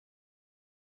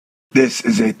This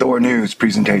is a Thor News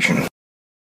presentation.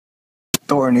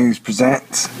 Thor News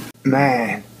presents,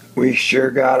 man, we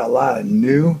sure got a lot of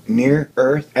new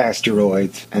near-Earth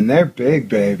asteroids. And they're big,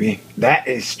 baby. That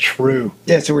is true.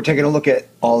 Yeah, so we're taking a look at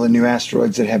all the new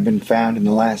asteroids that have been found in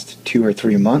the last 2 or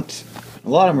 3 months. A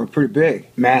lot of them are pretty big,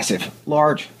 massive,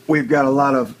 large. We've got a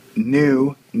lot of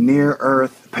new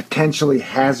near-Earth, potentially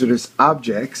hazardous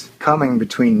objects coming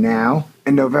between now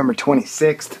and November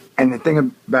 26th. And the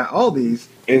thing about all these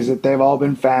is that they've all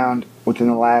been found within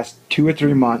the last 2 or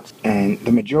 3 months, and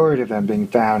the majority of them being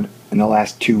found in the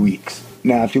last 2 weeks.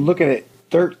 Now, if you look at it,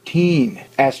 13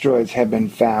 asteroids have been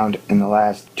found in the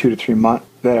last 2 to 3 months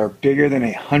that are bigger than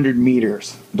 100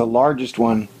 meters. The largest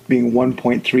one being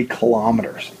 1.3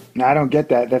 kilometers. Now, I don't get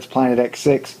that. That's Planet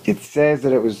X6. It says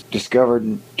that it was discovered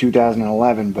in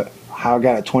 2011, but how it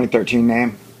got a 2013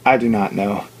 name, I do not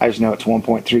know. I just know it's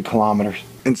 1.3 kilometers.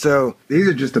 And so these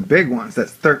are just the big ones.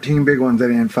 That's 13 big ones they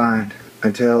didn't find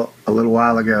until a little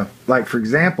while ago. Like, for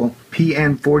example,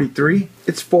 PN43,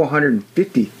 it's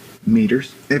 450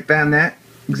 meters. They found that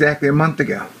exactly a month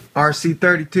ago.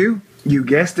 RC32, you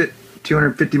guessed it,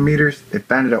 250 meters. They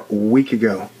found it a week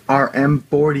ago.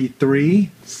 RM43,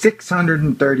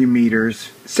 630 meters.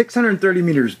 630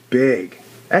 meters big.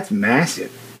 That's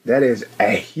massive. That is a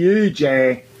huge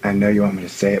A. I know you want me to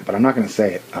say it, but I'm not going to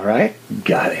say it, all right?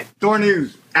 Got it. Thor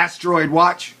News, asteroid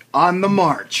watch on the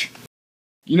march.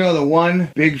 You know the one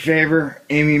big favor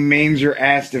Amy Mainzer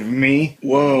asked of me?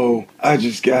 Whoa, I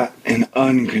just got an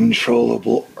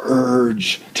uncontrollable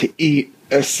urge to eat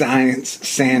a science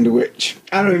sandwich.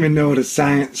 I don't even know what a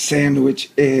science sandwich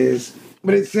is,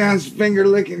 but it sounds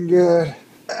finger-licking good.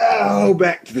 Oh,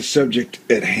 back to the subject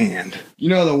at hand. You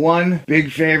know the one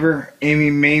big favor Amy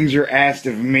Mainzer asked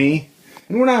of me?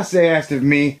 And when I say asked of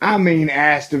me, I mean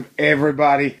asked of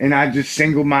everybody, and I just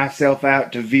single myself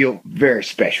out to feel very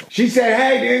special. She said,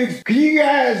 hey dudes, can you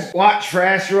guys watch for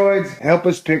asteroids? Help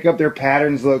us pick up their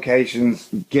patterns, locations,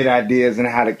 get ideas on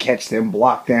how to catch them,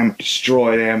 block them,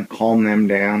 destroy them, calm them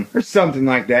down, or something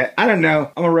like that. I don't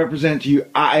know. I'm gonna represent to you,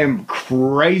 I am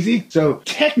crazy, so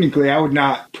technically I would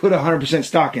not put 100%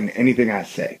 stock in anything I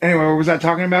say. Anyway, what was I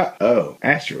talking about? Oh,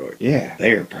 asteroids. Yeah,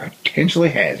 they are potentially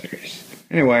hazardous.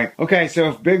 Anyway, okay, so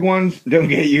if big ones don't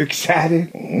get you excited,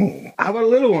 how about a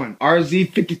little one?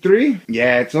 RZ53?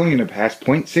 Yeah, it's only going to pass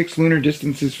 0.6 lunar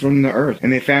distances from the Earth,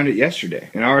 and they found it yesterday.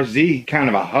 And RZ, kind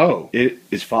of a hoe. It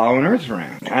is following Earth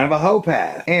around. Kind of a hoe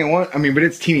path. And what? I mean, but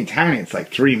it's teeny tiny. It's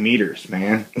like 3 meters,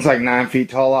 man. It's like 9 feet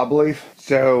tall, I believe.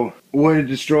 So, would it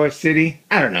destroy a city?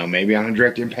 I don't know, maybe on a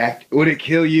direct impact. Would it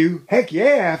kill you? Heck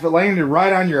yeah, if it landed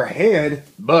right on your head.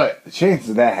 But the chances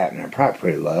of that happening are probably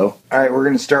pretty low. Alright, we're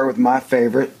going to start with my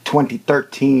favorite,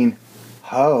 2013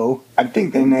 Ho. I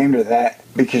think they named her that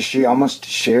because she almost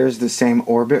shares the same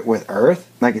orbit with Earth.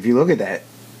 Like, if you look at that,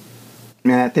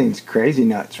 man, that thing's crazy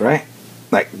nuts, right?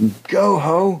 Like, go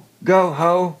Ho, go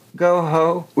Ho, go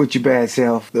Ho with your bad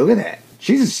self. Look at that.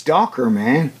 She's a stalker,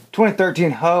 man.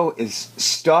 2013 Ho is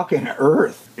stalking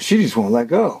Earth. She just won't let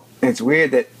go. And it's weird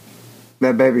that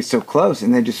that baby's so close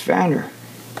and they just found her. You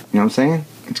know what I'm saying?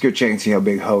 Let's go check and see how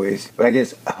big Ho is. But I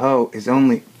guess Ho is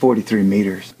only 43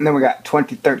 meters. And then we got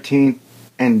 2013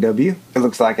 NW. It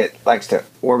looks like it likes to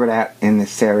orbit out in the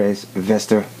Ceres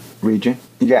Vesta region.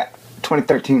 You got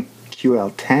 2013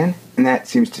 QL10, and that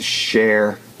seems to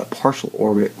share a partial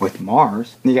orbit with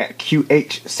Mars. And you got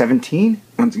QH17,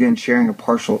 once again sharing a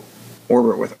partial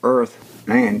orbit with Earth.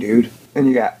 Man, dude. Then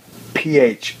you got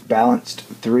pH balanced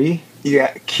 3. You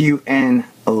got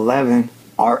QN11,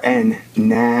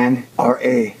 RN9,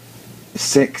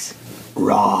 RA6,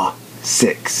 RA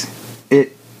 6.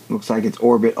 It looks like its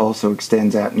orbit also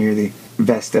extends out near the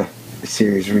Vesta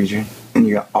Ceres region. And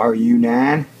you got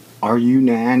RU9.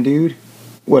 RU9, dude.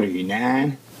 What are you,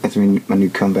 9? That's my new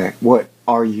comeback. What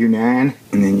are you, 9?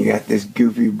 And then you got this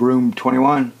goofy Broom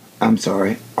 21. I'm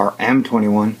sorry,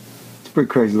 RM21. It's a pretty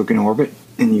crazy looking orbit.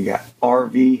 And you got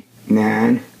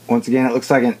RV9. Once again, it looks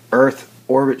like an Earth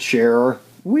orbit sharer.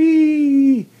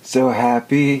 Whee! So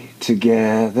happy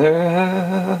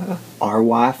together.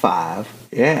 RY5.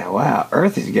 Yeah, wow.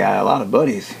 Earth has got a lot of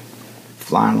buddies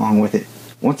flying along with it.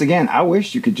 Once again, I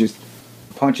wish you could just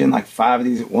punch in like 5 of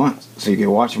these at once so you could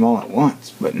watch them all at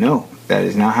once. But no, that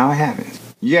is not how it happens.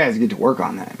 You guys get to work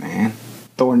on that, man.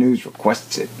 Thor News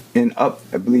requests it. And up,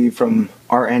 I believe from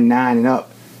RN9 and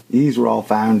up, these were all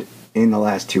found in the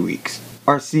last 2 weeks.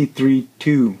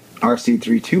 RC32.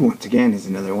 RC32, once again, is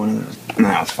another one of those.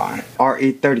 No, it's fine.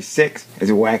 RE36 is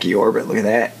a wacky orbit. Look at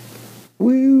that.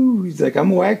 Woo! He's like,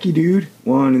 I'm a wacky dude.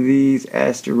 One of these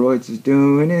asteroids is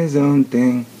doing his own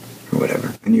thing. Or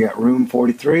whatever. And you got Room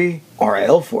 43,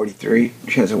 RL 43,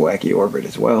 which has a wacky orbit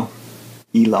as well.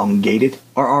 elongated.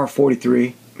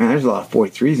 RR43. Man, there's a lot of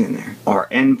 43s in there.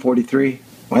 RN43.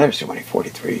 Why there's so many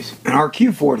 43s? And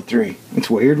RQ43. It's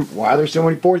weird. Why there's so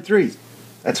many 43s?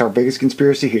 That's our biggest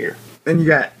conspiracy here. Then you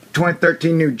got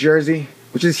 2013 New Jersey,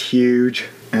 which is huge.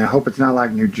 And I hope it's not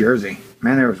like New Jersey.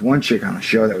 Man, there was one chick on the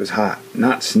show that was hot.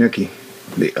 Not Snooki.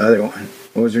 The other one.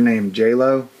 What was her name?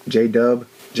 J-Lo? J-Dub?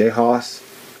 J-Hoss?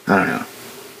 I don't know.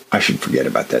 I should forget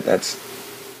about that. That's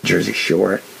Jersey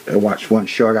Shore. I watched one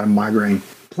show. I got a migraine.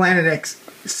 Planet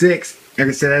X6. Like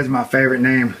I said, that's my favorite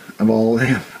name of all of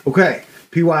them. Okay.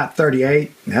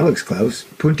 PY38. That looks close.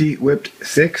 Punti Whipped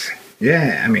 6.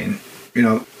 Yeah, I mean, you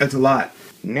know, that's a lot.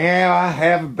 Now I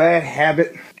have a bad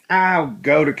habit. I'll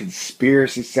go to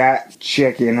conspiracy sites,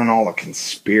 check in on all the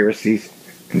conspiracies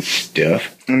and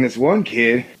stuff. And this one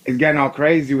kid is getting all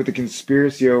crazy with the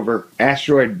conspiracy over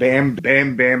asteroid Bam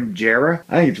BAM Margera.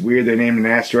 I think it's weird they named an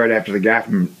asteroid after the guy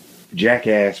from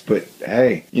Jackass, but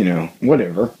hey, you know,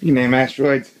 whatever. You can name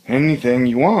asteroids anything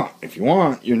you want. If you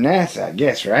want, you're NASA, I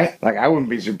guess, right? Like, I wouldn't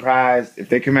be surprised if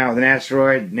they come out with an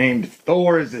asteroid named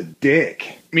Thor as a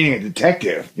dick. Meaning a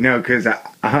detective, you know, because I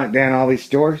hunt down all these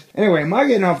stories. Anyway, am I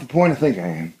getting off the point? I think I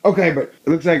am. Okay, but it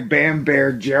looks like Bam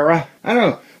Margera. I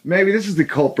don't know. Maybe this is the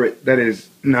culprit that is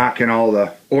knocking all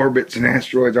the orbits and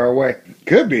asteroids our way.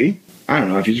 Could be. I don't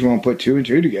know if you just want to put two and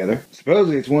two together.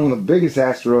 Supposedly it's one of the biggest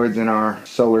asteroids in our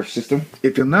solar system.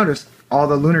 If you'll notice, all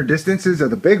the lunar distances are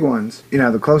the big ones. You know,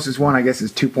 the closest one I guess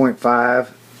is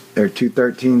 2.5. There are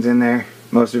 213s in there.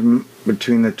 Most of them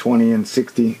between the 20 and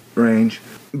 60 range.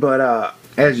 But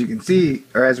as you can see,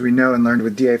 or as we know and learned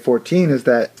with DA14, is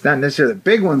that it's not necessarily the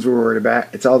big ones we're worried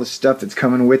about. It's all the stuff that's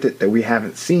coming with it that we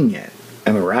haven't seen yet.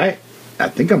 Am I right? I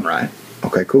think I'm right.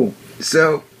 Okay, cool.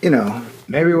 So, you know,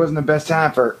 maybe it wasn't the best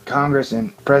time for Congress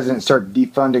and President to start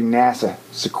defunding NASA,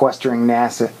 sequestering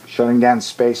NASA, shutting down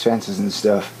space fences and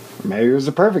stuff. Or maybe it was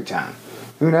the perfect time.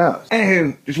 Who knows?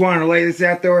 Anywho, just wanted to lay this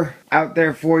out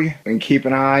there for you and keep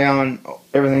an eye on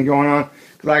everything going on.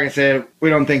 Like I said, we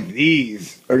don't think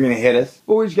these are going to hit us.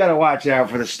 But we just got to watch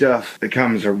out for the stuff that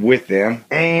comes with them.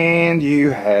 And you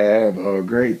have a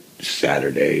great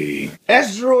Saturday.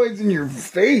 Asteroids in your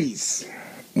face.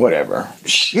 Whatever.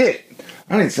 Shit.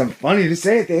 I need something funny to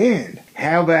say at the end.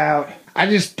 How about, I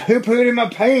just poo-pooed in my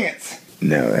pants.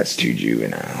 No, that's too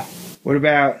juvenile. What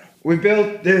about, we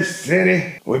built this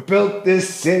city. We built this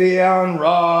city on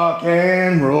rock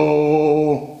and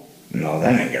roll. No,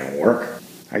 that ain't going to work.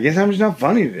 I guess I'm just not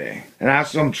funny today. And I have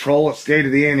some troll that stayed to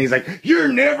the end. He's like, you're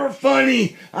never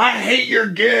funny. I hate your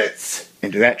guts.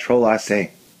 And to that troll I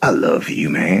say, I love you,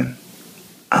 man.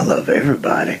 I love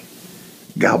everybody.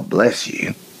 God bless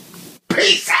you.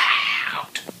 Peace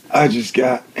out. I just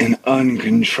got an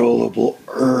uncontrollable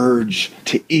urge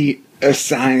to eat a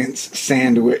science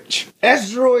sandwich.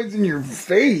 Asteroids in your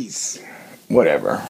face. Whatever.